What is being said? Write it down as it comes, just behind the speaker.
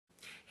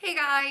Hey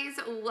guys,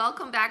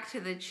 welcome back to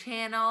the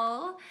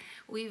channel.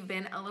 We've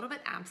been a little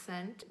bit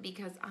absent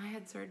because I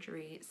had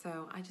surgery,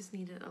 so I just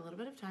needed a little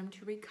bit of time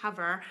to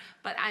recover,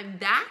 but I'm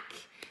back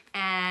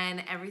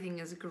and everything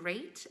is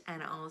great,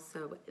 and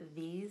also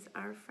these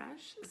are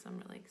fresh, so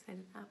I'm really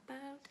excited about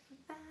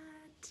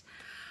that.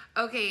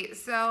 Okay,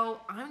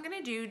 so I'm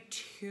gonna do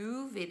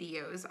two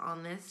videos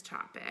on this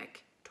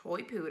topic,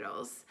 toy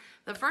poodles.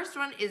 The first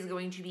one is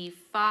going to be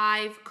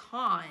 5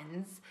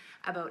 cons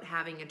about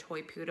having a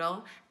toy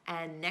poodle,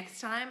 and next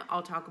time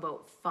I'll talk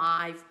about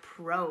 5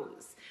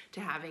 pros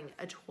to having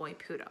a toy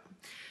poodle.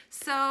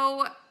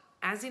 So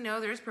as you know,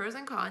 there's pros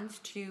and cons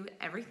to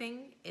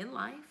everything in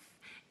life,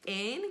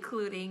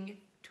 including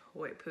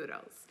toy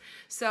poodles.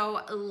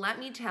 So let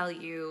me tell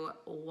you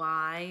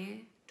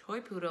why toy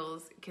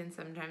poodles can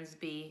sometimes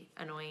be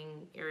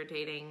annoying,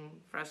 irritating,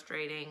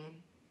 frustrating.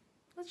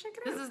 Let's check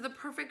it out. This is the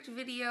perfect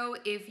video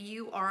if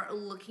you are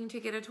looking to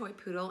get a toy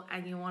poodle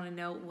and you want to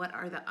know what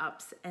are the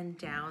ups and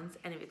downs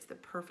and if it's the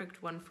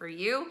perfect one for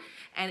you.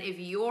 And if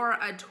you're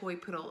a toy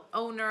poodle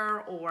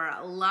owner or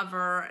a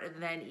lover,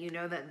 then you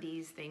know that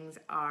these things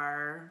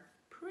are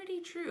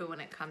pretty true when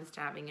it comes to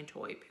having a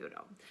toy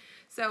poodle.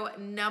 So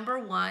number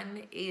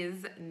one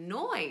is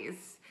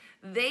noise.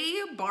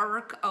 They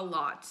bark a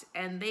lot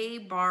and they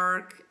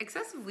bark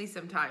excessively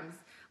sometimes.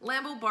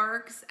 Lambo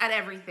barks at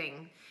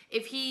everything.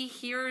 If he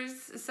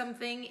hears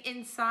something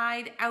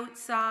inside,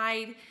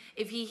 outside,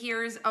 if he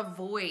hears a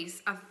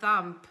voice, a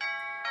thump,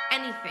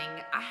 anything,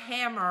 a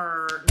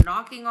hammer,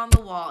 knocking on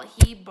the wall,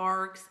 he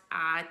barks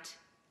at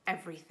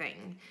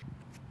everything.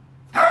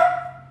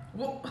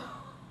 Whoa.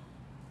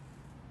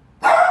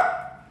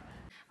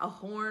 A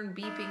horn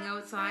beeping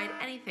outside,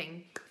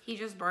 anything. He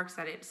just barks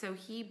at it. So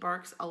he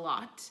barks a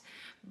lot,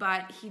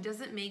 but he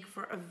doesn't make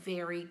for a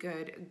very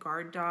good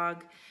guard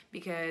dog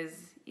because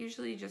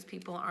usually just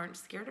people aren't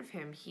scared of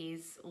him.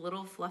 He's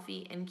little,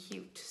 fluffy, and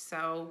cute.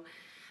 So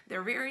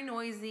they're very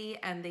noisy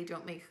and they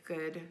don't make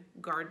good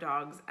guard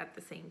dogs at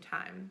the same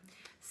time.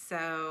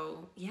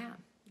 So yeah,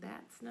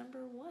 that's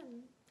number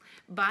one.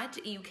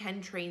 But you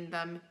can train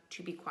them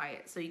to be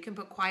quiet. So you can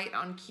put quiet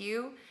on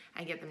cue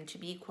and get them to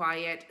be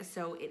quiet.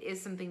 So it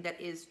is something that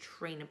is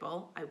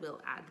trainable. I will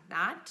add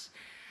that.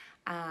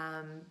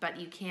 But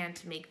you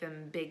can't make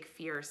them big,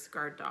 fierce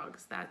guard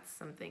dogs. That's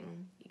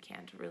something you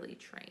can't really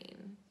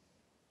train.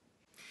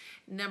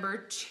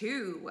 Number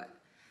two,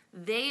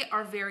 they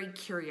are very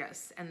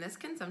curious, and this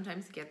can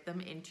sometimes get them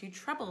into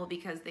trouble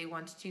because they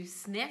want to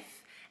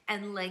sniff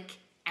and lick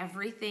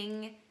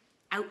everything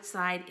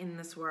outside in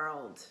this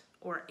world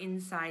or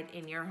inside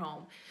in your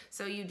home.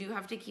 So you do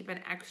have to keep an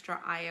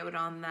extra eye out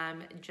on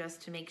them just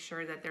to make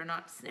sure that they're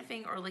not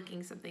sniffing or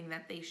licking something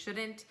that they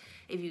shouldn't.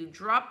 If you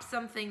drop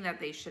something that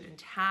they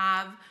shouldn't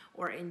have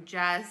or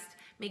ingest,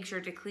 make sure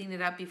to clean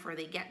it up before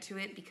they get to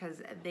it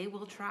because they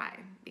will try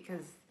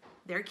because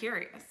they're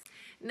curious.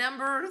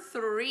 Number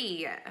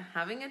three,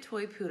 having a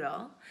toy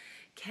poodle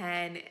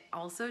can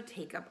also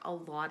take up a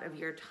lot of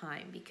your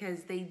time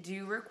because they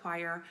do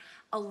require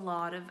a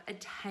lot of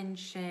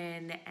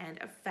attention and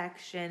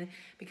affection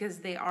because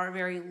they are a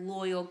very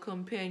loyal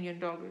companion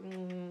dog.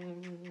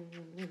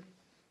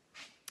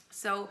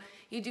 So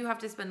you do have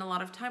to spend a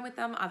lot of time with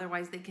them,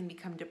 otherwise they can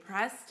become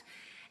depressed.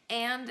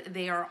 And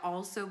they are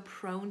also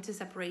prone to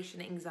separation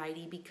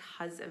anxiety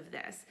because of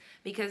this.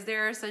 Because they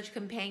are such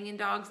companion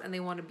dogs and they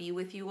want to be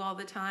with you all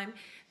the time,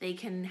 they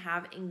can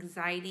have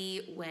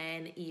anxiety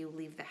when you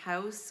leave the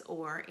house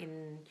or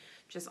in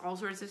just all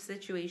sorts of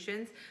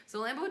situations.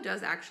 So Lambo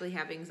does actually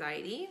have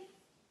anxiety.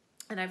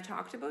 And I've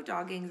talked about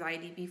dog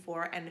anxiety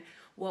before and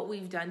what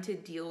we've done to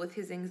deal with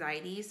his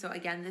anxiety. So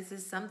again, this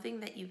is something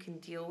that you can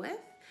deal with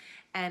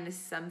and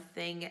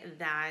something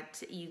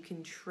that you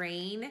can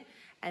train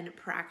and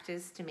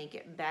practice to make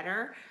it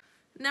better.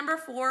 Number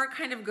four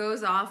kind of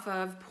goes off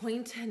of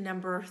point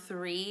number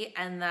three,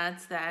 and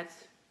that's that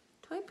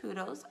toy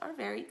poodles are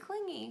very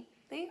clingy.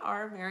 They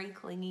are very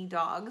clingy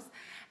dogs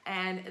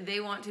and they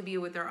want to be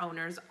with their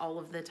owners all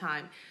of the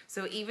time.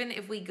 So even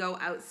if we go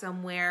out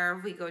somewhere,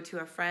 if we go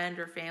to a friend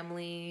or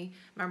family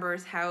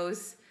member's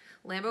house,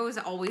 Lambo is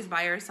always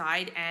by our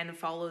side and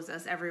follows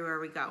us everywhere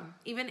we go,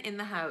 even in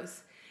the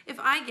house. If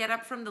I get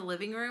up from the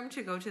living room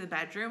to go to the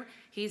bedroom,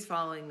 he's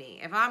following me.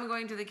 If I'm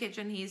going to the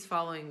kitchen, he's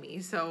following me.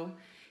 So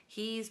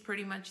he's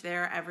pretty much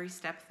there every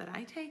step that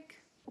I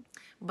take.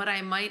 But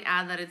I might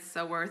add that it's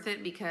so worth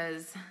it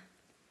because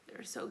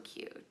they're so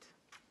cute.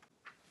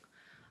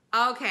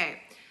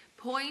 Okay,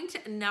 point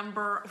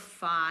number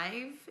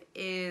 5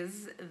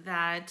 is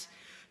that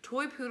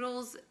toy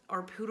poodles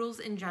or poodles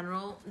in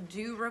general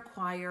do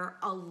require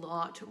a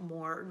lot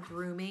more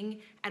grooming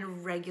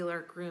and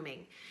regular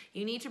grooming.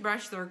 You need to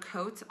brush their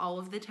coats all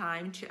of the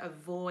time to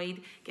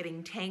avoid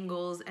getting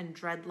tangles and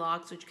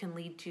dreadlocks, which can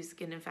lead to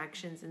skin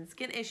infections and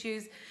skin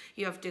issues.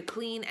 You have to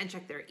clean and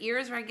check their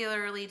ears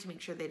regularly to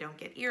make sure they don't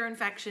get ear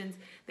infections.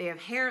 They have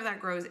hair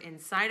that grows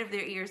inside of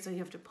their ears, so you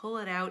have to pull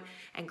it out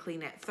and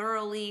clean it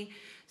thoroughly.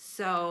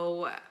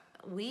 So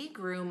we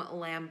groom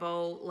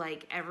Lambo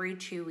like every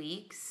 2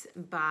 weeks,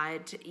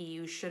 but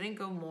you shouldn't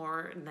go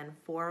more than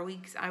 4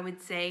 weeks, I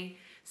would say.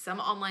 Some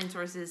online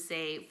sources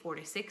say 4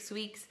 to 6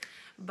 weeks,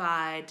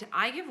 but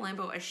I give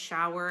Lambo a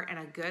shower and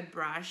a good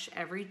brush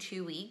every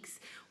 2 weeks.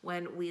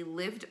 When we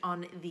lived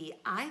on the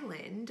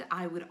island,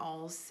 I would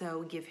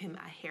also give him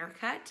a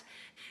haircut.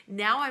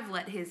 Now I've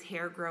let his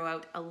hair grow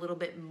out a little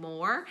bit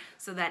more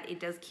so that it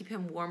does keep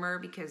him warmer,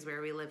 because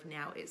where we live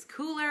now is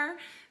cooler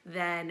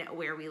than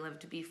where we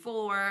lived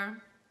before.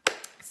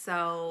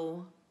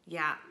 So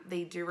yeah,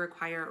 they do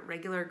require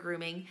regular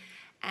grooming.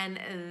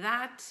 And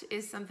that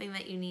is something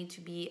that you need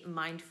to be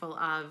mindful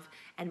of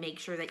and make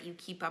sure that you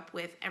keep up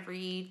with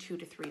every 2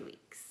 to 3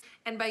 weeks.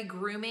 And by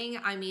grooming,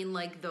 I mean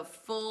like the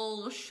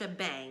full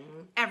shebang,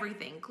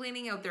 everything.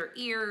 Cleaning out their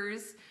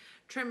ears,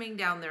 trimming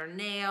down their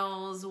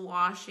nails,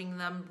 washing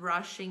them,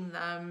 brushing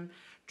them,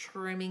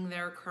 trimming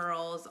their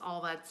curls,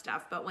 all that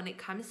stuff. But when it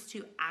comes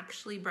to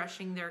actually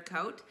brushing their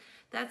coat,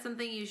 that's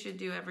something you should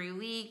do every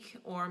week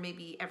or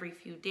maybe every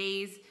few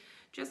days.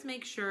 Just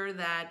make sure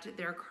that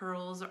their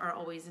curls are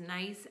always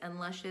nice and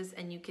luscious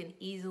and you can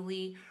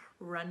easily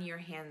run your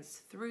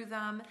hands through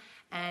them,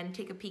 and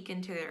take a peek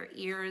into their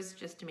ears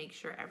just to make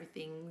sure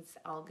everything's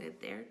all good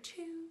there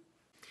too.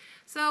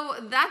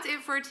 So that's it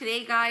for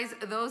today, guys.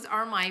 Those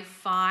are my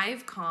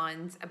 5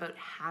 cons about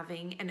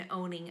having and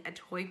owning a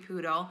toy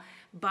poodle.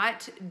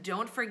 But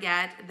don't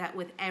forget that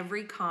with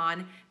every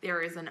con,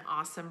 there is an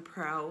awesome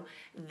pro.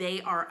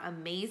 They are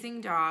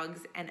amazing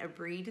dogs and a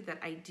breed that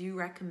I do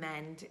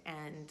recommend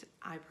and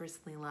I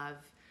personally love.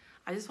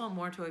 I just want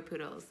more toy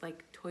poodles,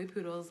 like toy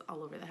poodles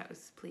all over the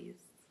house, please.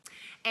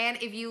 And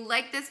if you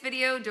like this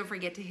video, don't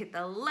forget to hit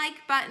the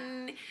like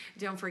button.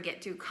 Don't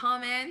forget to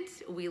comment.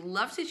 We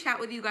love to chat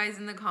with you guys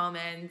in the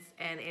comments,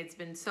 and it's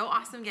been so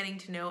awesome getting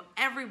to know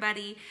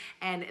everybody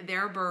and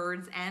their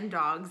birds and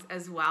dogs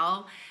as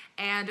well.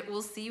 And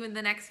we'll see you in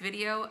the next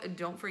video.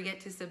 Don't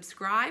forget to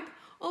subscribe.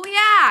 Oh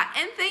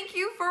yeah, and thank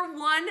you for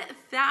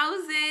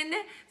 1,000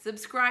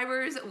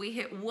 subscribers. We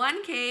hit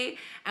 1K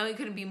and we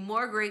couldn't be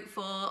more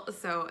grateful.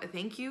 So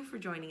thank you for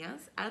joining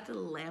us at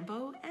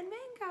Lambo and